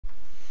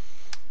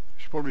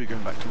probably be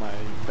going back to my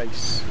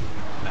base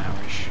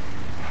now-ish.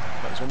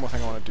 But there's one more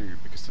thing I want to do,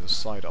 because there's a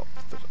side up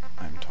that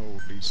I'm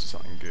told leads to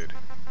something good.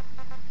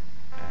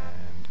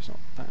 And it's not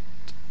that.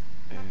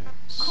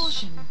 It's...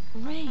 Caution,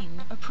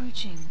 rain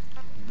approaching.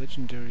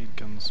 Legendary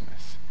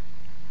Gunsmith.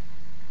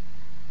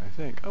 I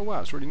think. Oh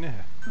wow, it's really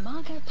near.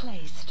 Marker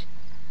placed.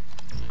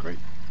 Great.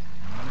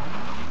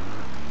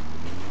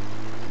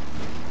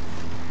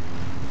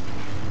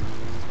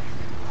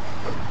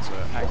 It's an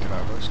active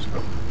outpost.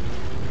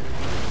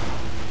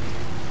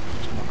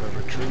 Just knock over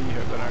a tree,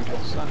 hope they don't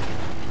get stuck.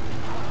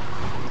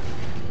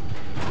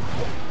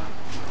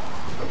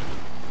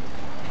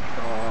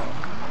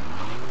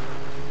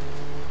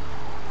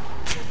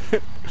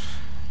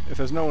 If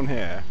there's no one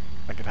here,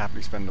 I could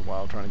happily spend a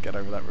while trying to get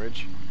over that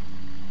ridge.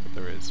 But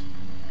there is.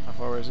 How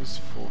far is this?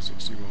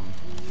 461.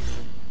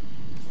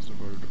 What's the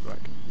road look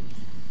like?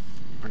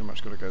 Pretty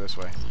much got to go this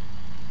way.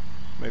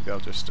 Maybe I'll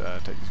just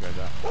take these guys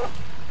out. Right.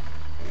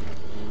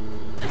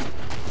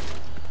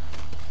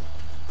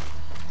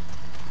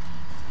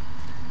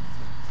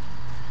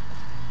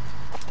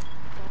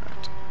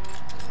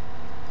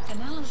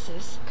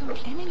 Analysis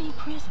complete. Enemy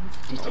presence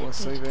detected. Not worth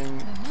saving.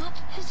 The map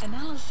has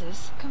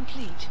analysis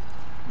complete.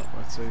 Not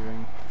worth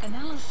saving.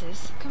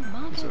 Analysis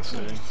marker worth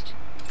saving. placed.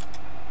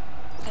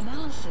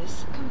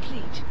 Analysis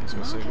complete. It's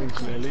worth saving,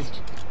 clearly.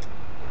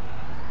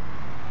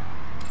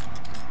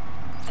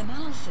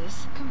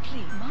 Analysis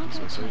complete. Marker It's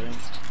worth saving.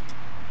 placed.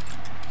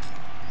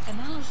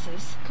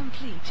 Analysis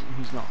complete.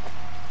 He's not.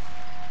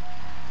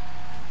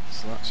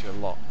 So that's your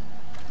lot.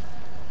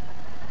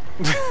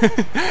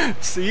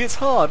 See, it's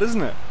hard,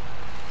 isn't it?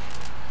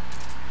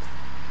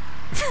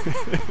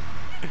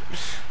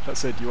 That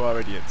said, you are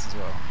idiots as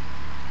well.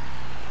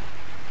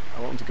 I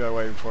want them to go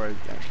away before I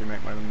actually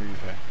make my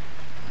move here.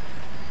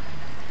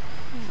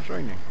 Oh, it's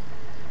raining.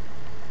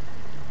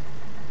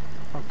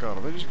 Oh god,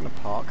 are they just going to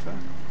park there?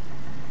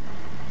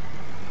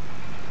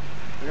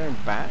 They're going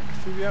back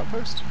through the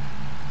outpost?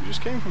 We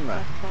just came from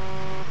there.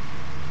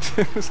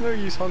 There's no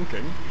use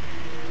honking.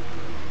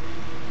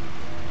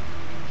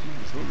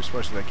 Jeez, I wouldn't be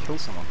surprised if they kill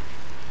someone.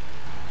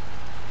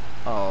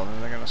 Oh, then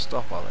they're going to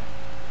stop, are they?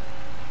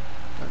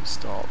 Don't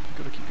stop, you've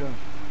got to keep going.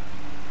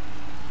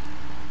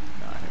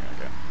 No, I think I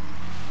go.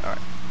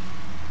 Alright.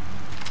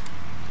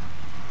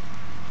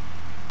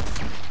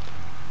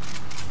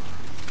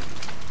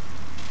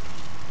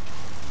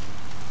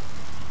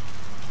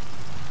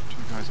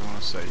 Two guys I want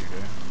to save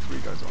here. Three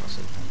guys I want to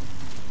save here.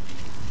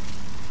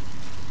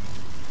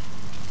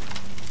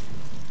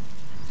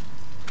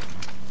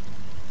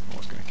 I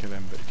was going to kill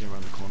him, but he came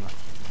around the corner.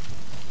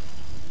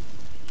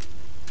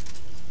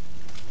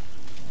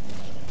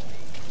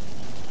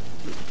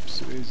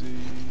 Oops, easy.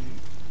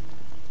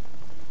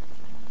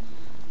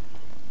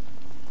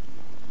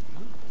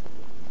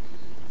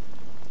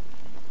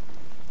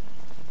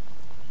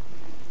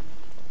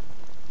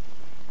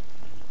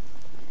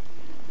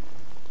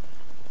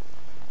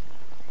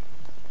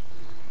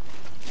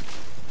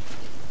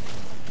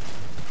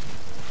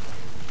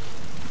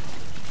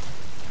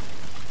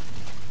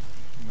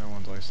 No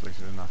one's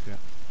isolated enough yet.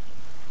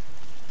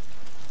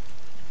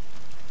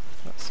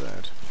 That's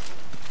sad.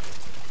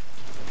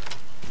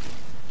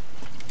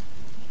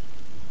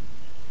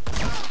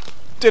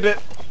 Did it!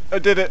 I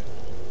did it!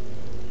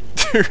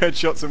 2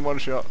 headshots in 1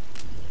 shot.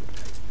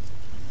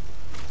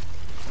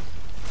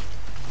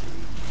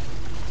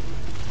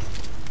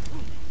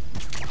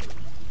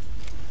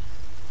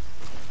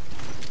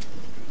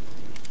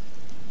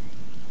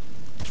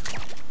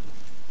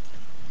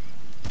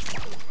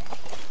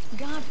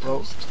 Guard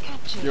post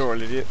captured. You're all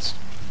idiots.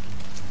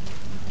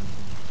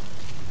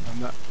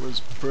 And that was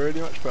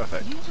pretty much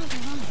perfect. You have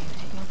arrived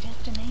at your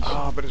destination.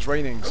 Ah, but it's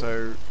raining,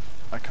 so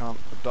I can't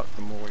abduct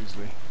them more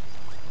easily.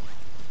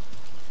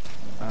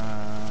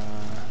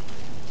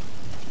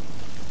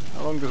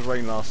 How long does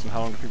rain last and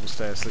how long do people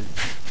stay asleep?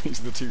 These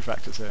are the 2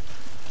 factors here.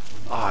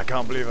 Ah, I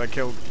can't believe I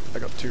got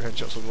 2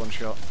 headshots with 1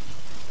 shot.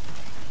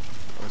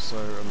 That was so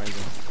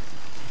amazing.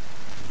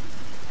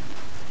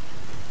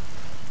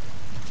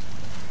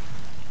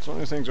 It's one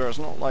of those things where it's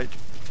not like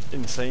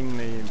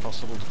insanely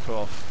impossible to pull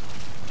off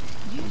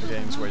in the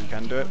games where you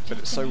can do it, but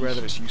it's so rare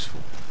that it's useful.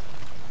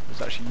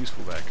 It's actually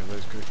useful there because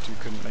those 2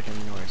 couldn't make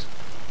any noise.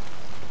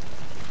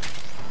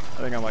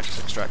 I think I might just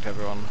extract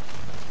everyone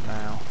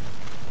now.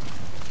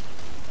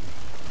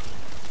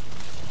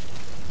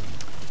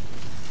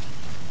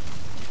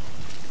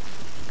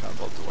 Can't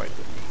bother to wait.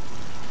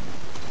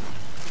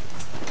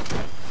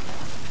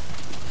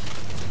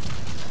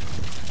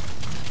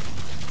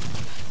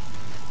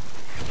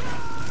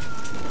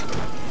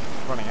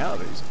 Running out of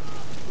these.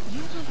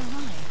 You have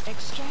arrived.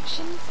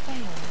 Extraction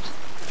failed.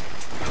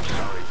 I'm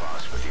sorry,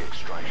 boss, but the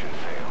extraction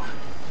failed.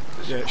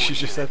 The Yeah, she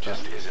just said that.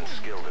 just isn't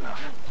skilled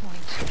enough.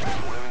 If you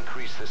want to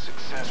increase the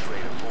success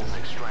rate of full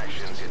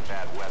extractions in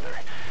bad weather,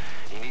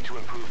 you need to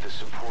improve the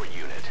support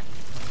unit.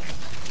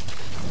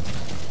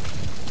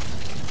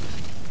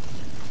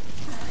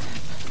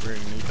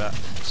 Really need that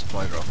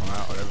supply drop. I'm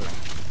out of everything.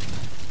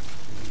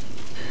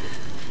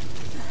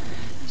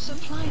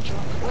 Supply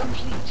drop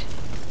complete.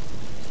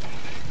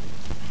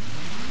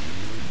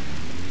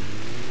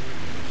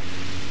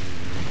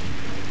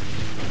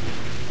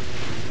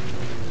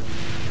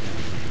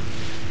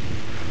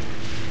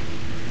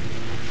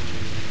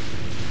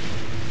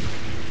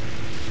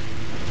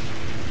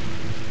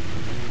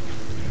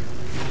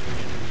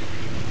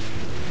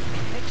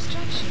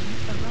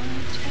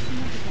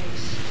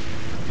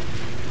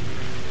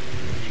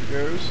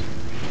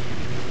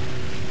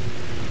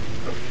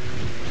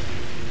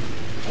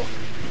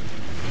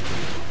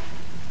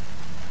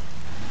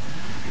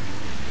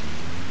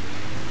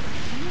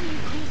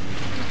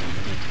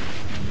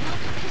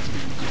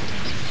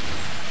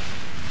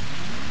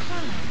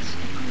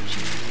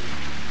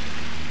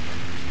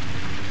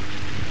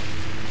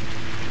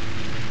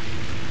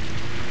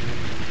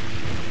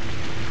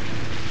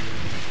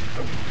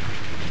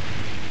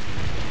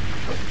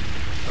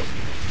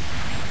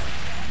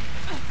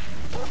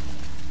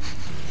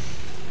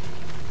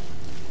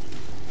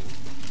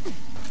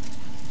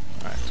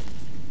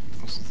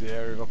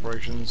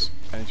 potions,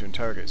 I need to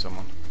interrogate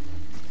someone,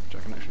 which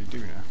I can actually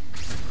do now.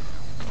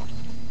 God.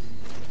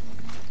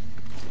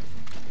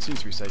 It seems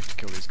to be safe to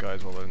kill these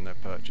guys while they're in their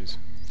perches.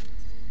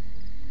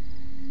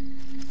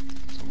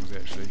 As long as they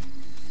actually...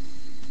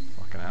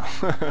 Fucking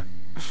hell.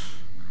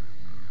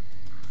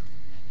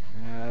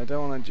 Yeah, I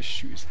don't want to just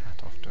shoot his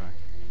hat off, do I?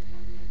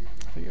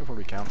 I think it'll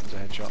probably count as a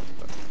headshot,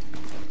 but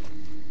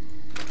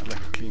I'd like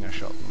a cleaner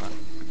shot than that.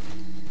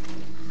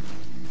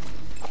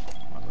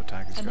 Might as well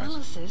tag these guys.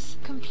 Analysis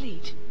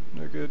complete.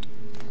 No good.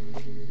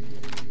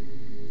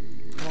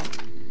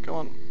 Come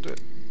on, do it.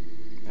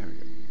 There we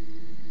go.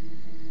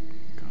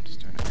 God,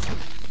 just doing it.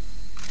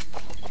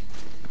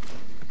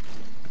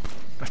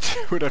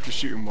 I would have to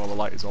shoot him while the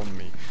light is on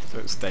me, so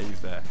it stays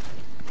there.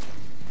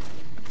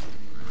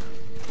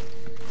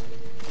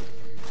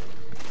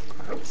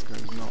 This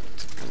guy's not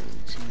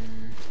going to...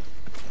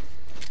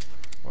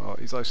 Well,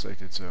 he's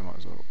isolated, so I might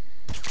as well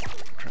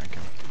trank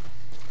him.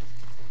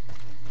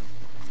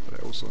 But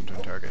I also want to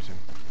interrogate him.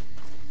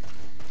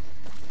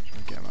 Try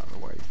and get him out of the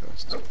way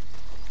first.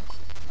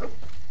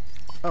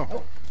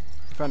 Oh!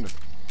 I found him.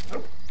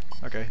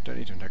 Okay, don't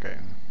need to interrogate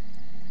him.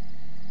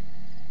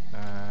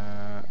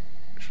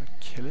 Should I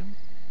kill him?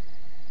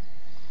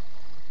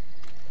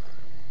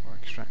 Or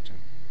extract him?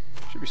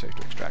 Should be safe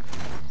to extract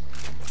him.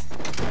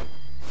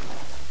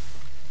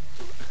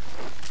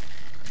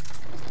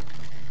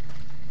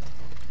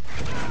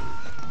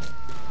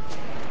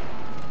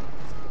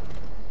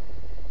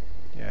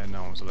 Yeah,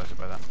 no one was alerted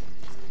by that.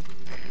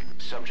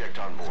 Subject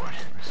on board.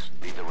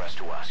 Leave the rest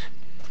to us.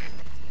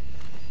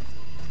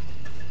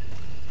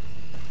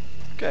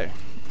 Okay.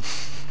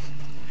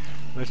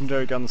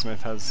 Legendary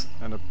Gunsmith has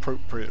an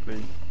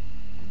appropriately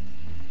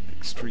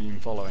extreme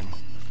following.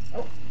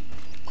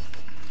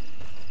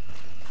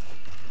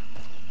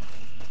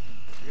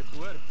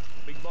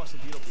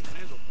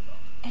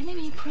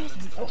 Enemy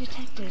presence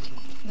detected.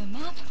 The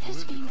map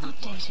has been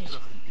updated.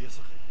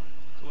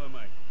 Geloof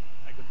mij,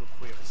 ik heb het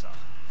goeie gezag.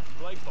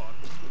 Blijkbaar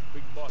moet de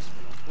Big Boss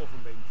weer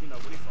ontploffen bij een Vina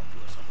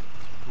Willyfactor of something.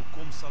 Hoe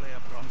komt zal hij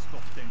een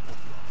brandstoftank op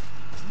je af?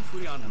 Dat is niet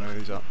voor je aan de No,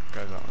 these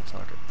guys aren't on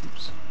target.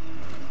 Oops.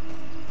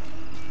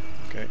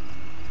 Okay,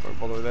 won't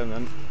bother with them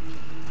then.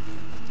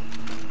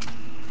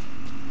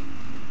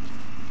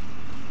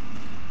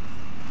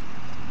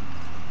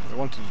 What I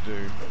wanted to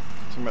do,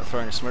 something about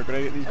throwing a smoke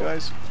grenade at these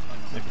guys.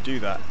 And if you do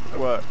that, it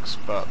works,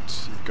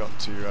 but you've got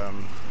to,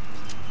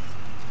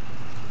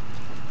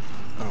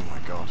 oh my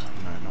god,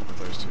 no, not with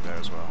those two there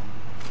as well.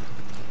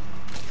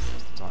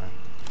 What's the time?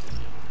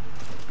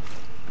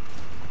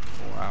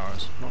 4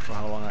 hours. Not sure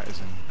how long that is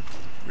in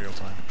real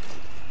time.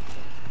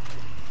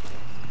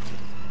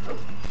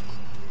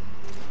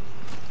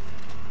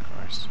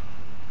 Christ.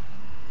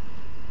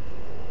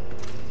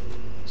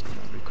 It's going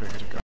to be quicker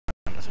to go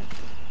around, I think.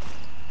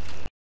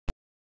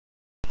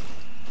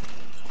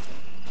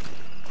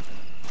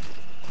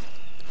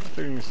 I'm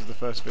feeling this is the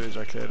first village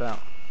I cleared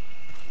out.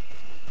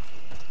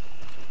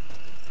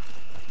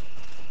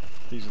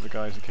 These are the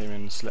guys who came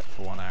in and slept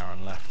for 1 hour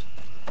and left.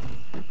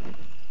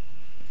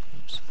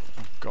 Oops.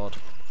 Oh god.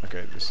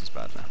 Okay, this is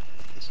bad now.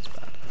 This is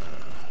bad.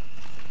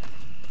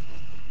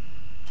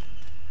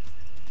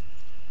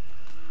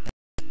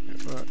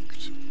 It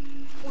worked.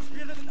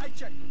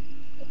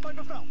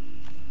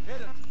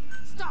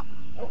 Stop!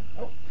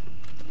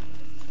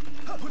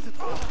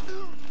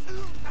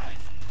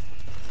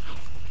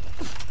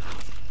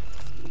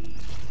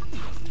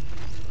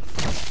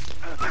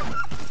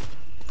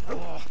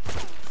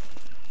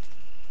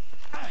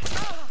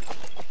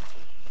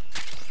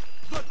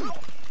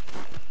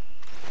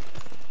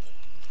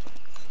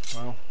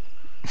 Well,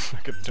 I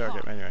could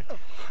target him anyway.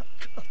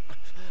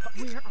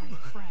 Where are your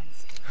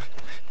friends?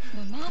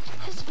 The map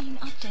has been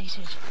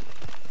updated.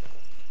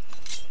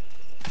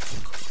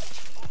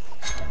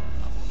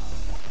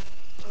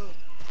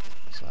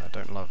 So I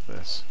don't love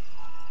this.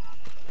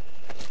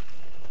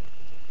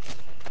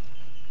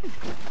 I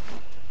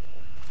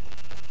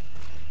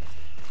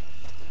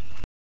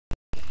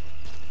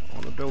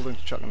want the building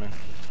to chuck them in.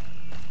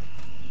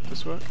 Does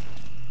this work?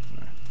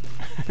 No.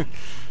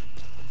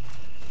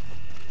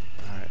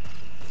 Alright.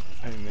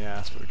 Pain in the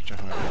ass, but we can chuck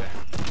them over there.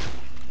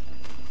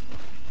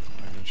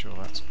 Not even sure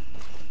that's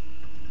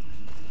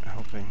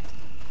helping.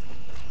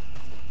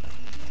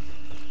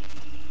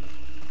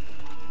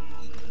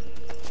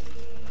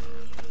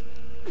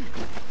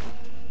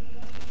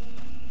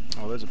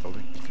 Oh, there's a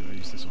building. Could I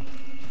use this one?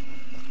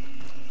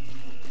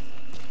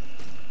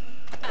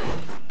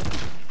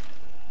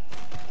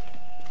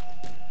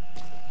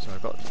 So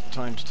I've got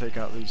time to take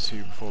out these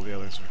two before the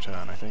others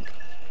return, I think.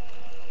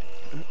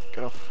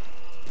 Get off.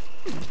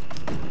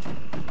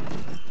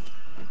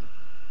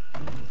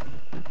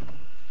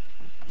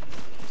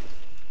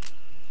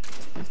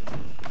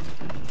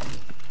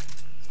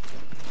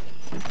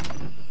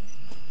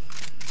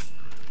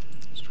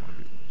 Just trying to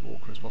be as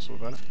awkward as possible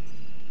about it.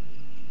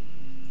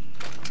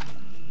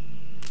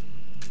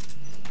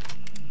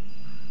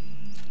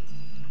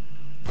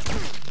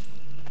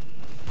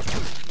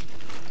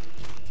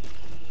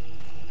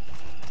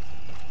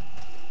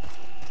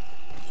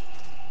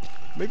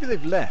 Maybe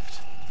they've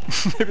left.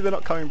 Maybe they're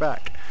not coming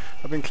back.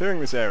 I've been clearing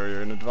this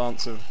area in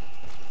advance of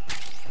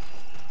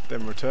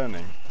them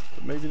returning,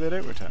 but maybe they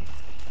don't return.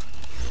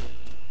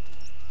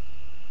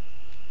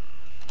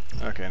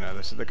 Okay, no,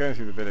 they're going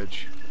through the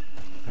village.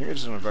 I think they're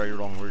just on a very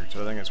long route,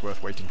 so I think it's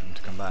worth waiting for them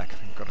to come back. I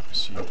think I've got to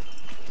pursue.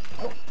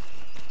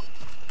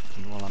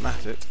 And while I'm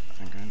at it,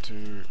 I'm going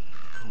to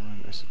pull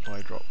in a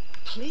supply drop.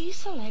 Please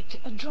select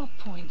a drop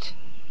point.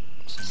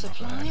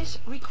 Supplies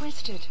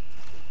requested.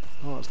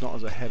 Oh, it's not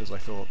as ahead as I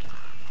thought.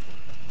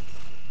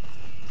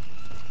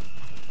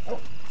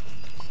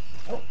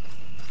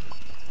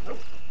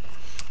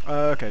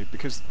 Okay,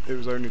 because it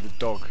was only the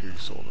dog who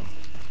saw them.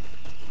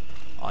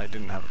 I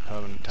didn't have a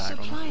permanent tag on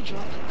them. Supply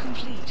drop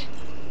complete.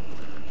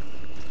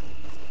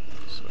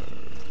 So,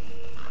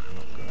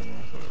 not going where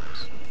I thought it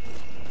was.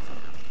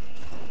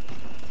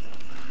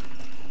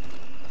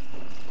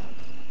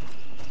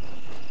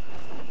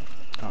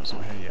 Oh, it's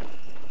not here yet.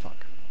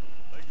 Fuck.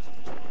 Lyk asof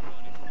ons ook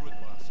aan die groot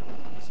baas se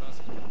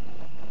organisasie is.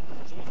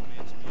 Sommige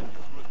mense meen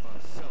die groot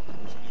baas self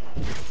is in die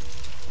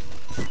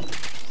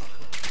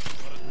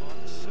maar dit maak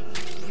sin.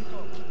 Dink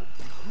al,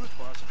 die groot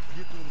baas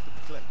weet hoe om te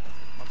beklei.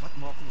 Maar wat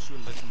maak hom so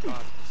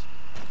legendarisch?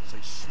 Sy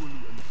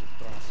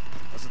solo-infiltrasie.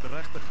 As dit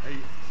regtig hy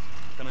is,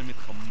 kan hy met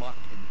gemak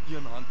en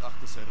een hand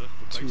agter sy rug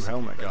Two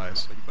helmet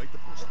guys. by die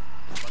buiteposte.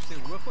 Wat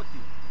sê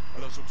hoofkwartier?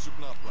 Hulle is op soek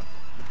na 'n plek.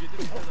 Hulle weet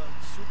nie wat hulle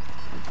soek.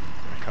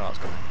 The car's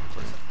coming.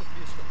 Brilliant.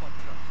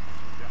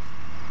 Ja.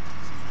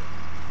 Sien jy?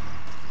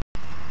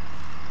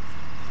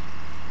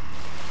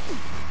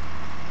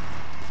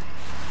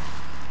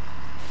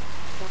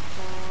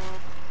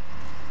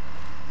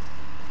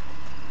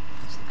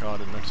 That's the car,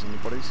 didn't notice any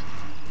bodies.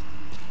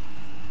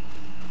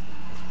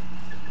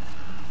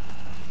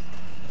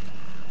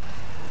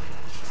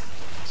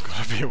 There's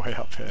got to be a way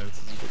up here, this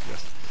is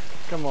ridiculous.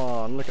 Come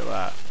on, look at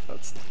that.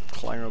 That's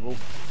climbable.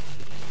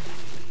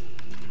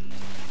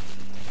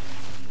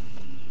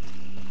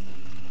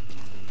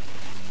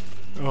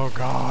 Oh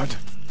god.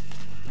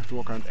 I have to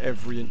walk around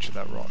every inch of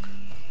that rock.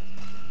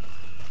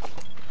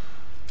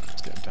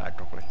 Let's get him tagged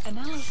properly.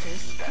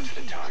 Analysis That's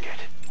the complete.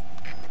 target.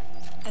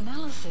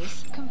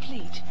 Analysis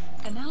complete.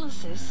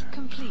 Analysis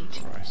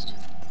complete. Christ.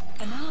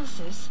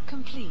 Analysis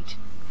complete.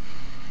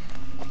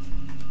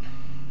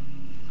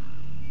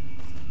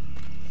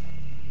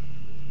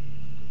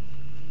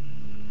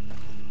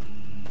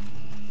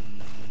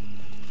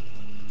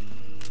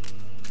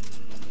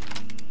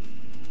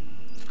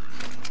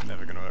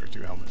 Never gonna work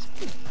two helmets.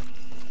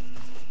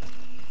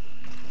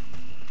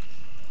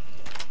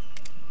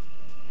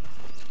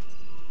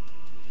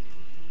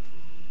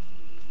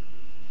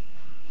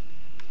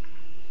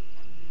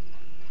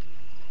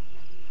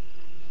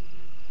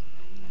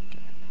 Okay,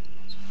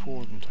 it's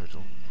 4 of them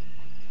total.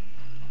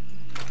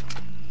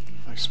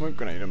 If I smoke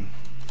grenade them,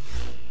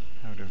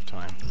 how do I have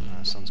time?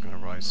 The sun's gonna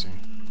rise soon.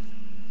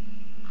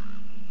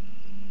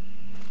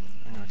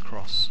 I'm gonna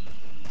cross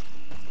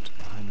to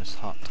behind this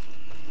hut.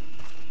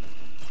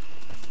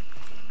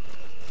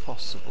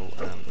 Possible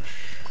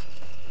ambush.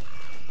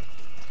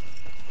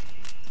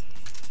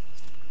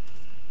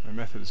 My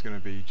method is going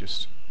to be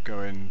just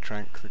go in,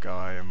 trank the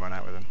guy and run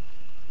out with him.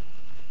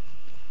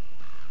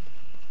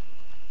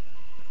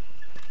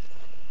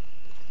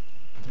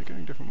 Are they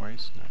going different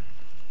ways? No.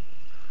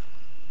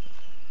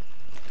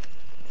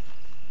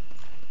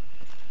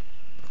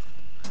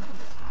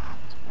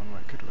 That's one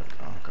way it could work.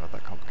 Oh god,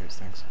 that complicates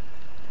things.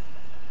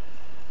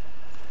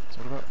 So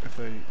what about if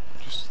they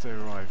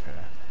arrive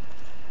here?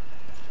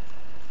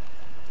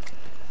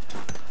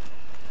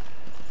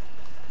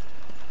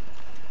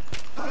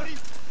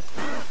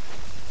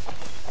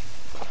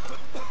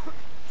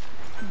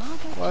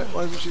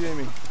 Why isn't she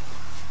aiming?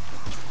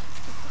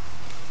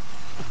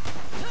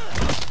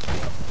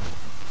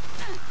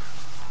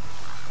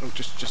 Oh,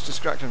 just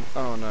distract him.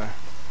 Oh no. I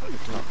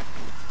picked him up.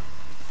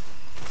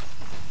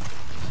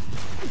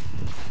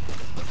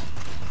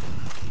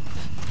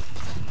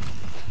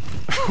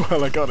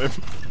 Well, I got him.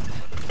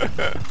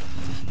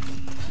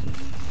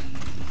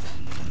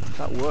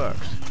 That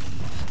worked.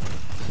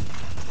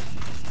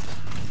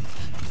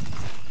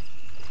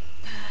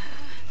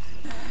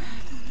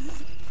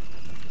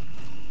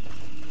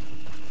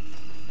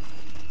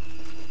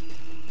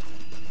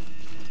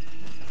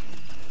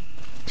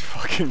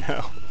 Fucking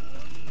hell.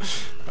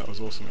 That was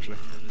awesome actually.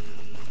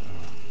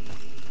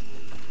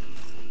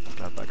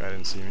 Glad that guy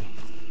didn't see me.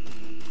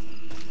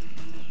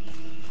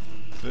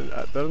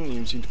 That doesn't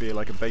even seem to be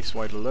like a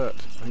base-wide alert.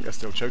 I think they're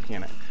still choking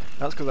in it.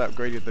 That's because I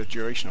upgraded the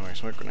duration of my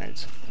smoke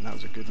grenades, and that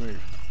was a good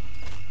move.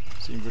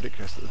 Seemed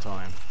ridiculous at the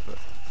time, but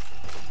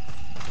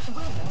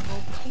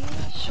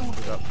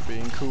ended up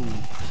being cool.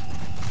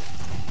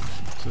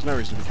 So there's no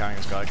reason to be carrying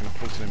this guy. I can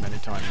afford him any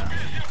time now.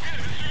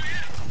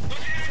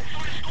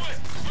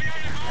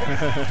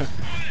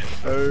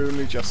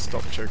 Only just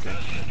stop choking.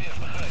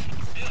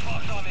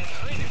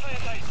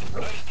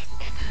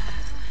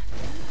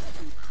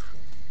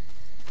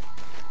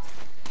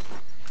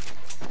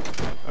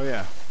 Oh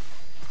yeah.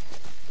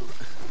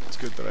 It's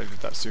good that I did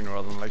that sooner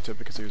rather than later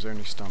because he was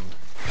only stunned.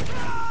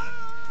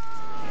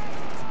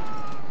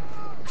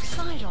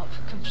 Side op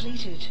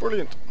completed.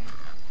 Brilliant.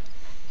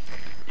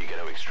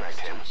 extract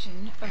him.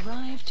 Extraction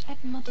arrived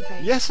at Mother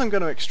Base. Yes, I'm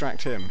going to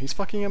extract him. He's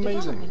fucking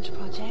amazing.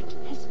 Development project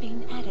has been